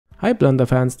Hi Blender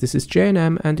fans, this is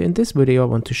JNM, and in this video I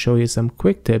want to show you some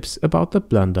quick tips about the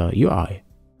Blender UI.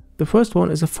 The first one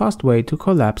is a fast way to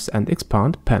collapse and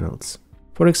expand panels.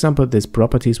 For example, this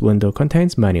properties window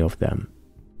contains many of them.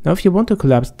 Now if you want to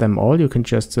collapse them all, you can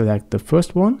just select the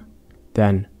first one,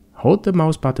 then hold the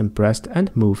mouse button pressed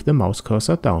and move the mouse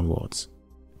cursor downwards.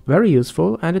 Very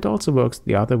useful, and it also works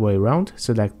the other way around.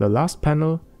 Select the last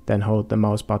panel, then hold the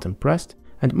mouse button pressed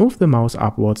and move the mouse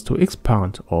upwards to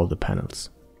expand all the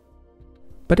panels.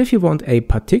 But if you want a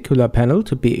particular panel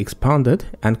to be expanded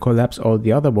and collapse all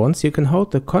the other ones, you can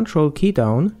hold the Ctrl key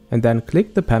down and then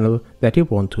click the panel that you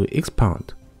want to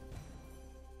expand.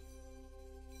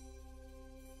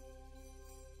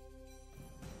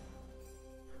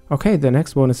 Okay, the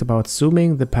next one is about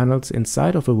zooming the panels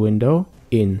inside of a window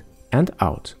in and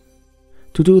out.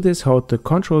 To do this, hold the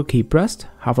Ctrl key pressed,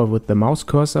 hover with the mouse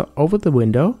cursor over the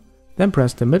window, then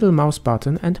press the middle mouse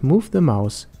button and move the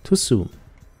mouse to zoom.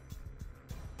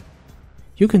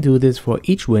 You can do this for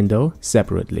each window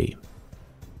separately.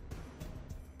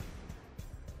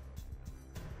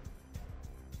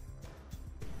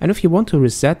 And if you want to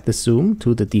reset the zoom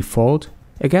to the default,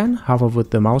 again hover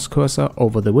with the mouse cursor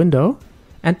over the window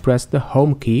and press the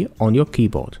home key on your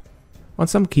keyboard. On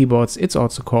some keyboards it's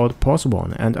also called pause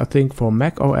 1, and I think for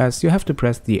Mac OS you have to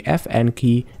press the FN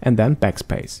key and then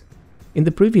backspace. In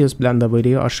the previous Blender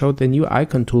video I showed the new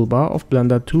icon toolbar of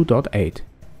Blender 2.8.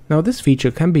 Now this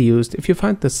feature can be used if you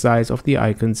find the size of the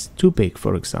icons too big,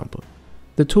 for example.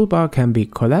 The toolbar can be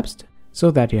collapsed so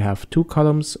that you have two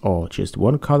columns or just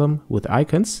one column with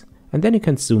icons, and then you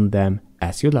can zoom them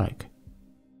as you like.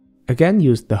 Again,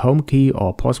 use the home key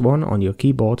or pause 1 on your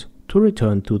keyboard to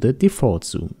return to the default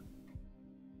zoom.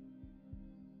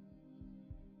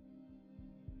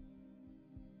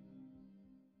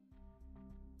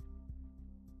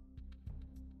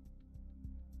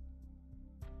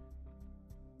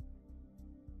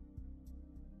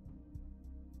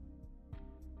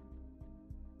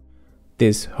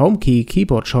 This home key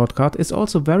keyboard shortcut is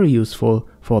also very useful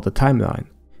for the timeline.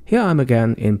 Here I'm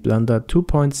again in Blender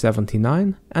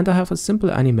 2.79 and I have a simple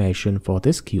animation for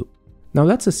this cube. Now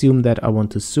let's assume that I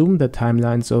want to zoom the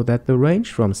timeline so that the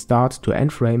range from start to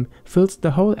end frame fills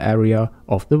the whole area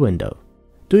of the window.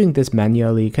 Doing this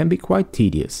manually can be quite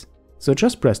tedious, so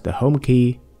just press the home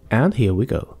key and here we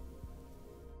go.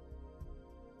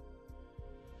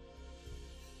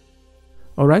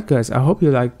 Alright guys, I hope you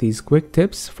liked these quick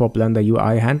tips for Blender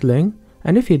UI handling,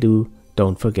 and if you do,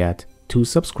 don't forget to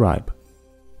subscribe.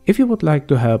 If you would like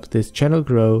to help this channel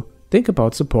grow, think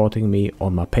about supporting me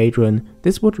on my Patreon.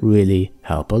 This would really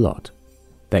help a lot.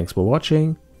 Thanks for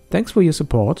watching, thanks for your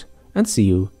support, and see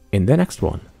you in the next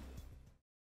one.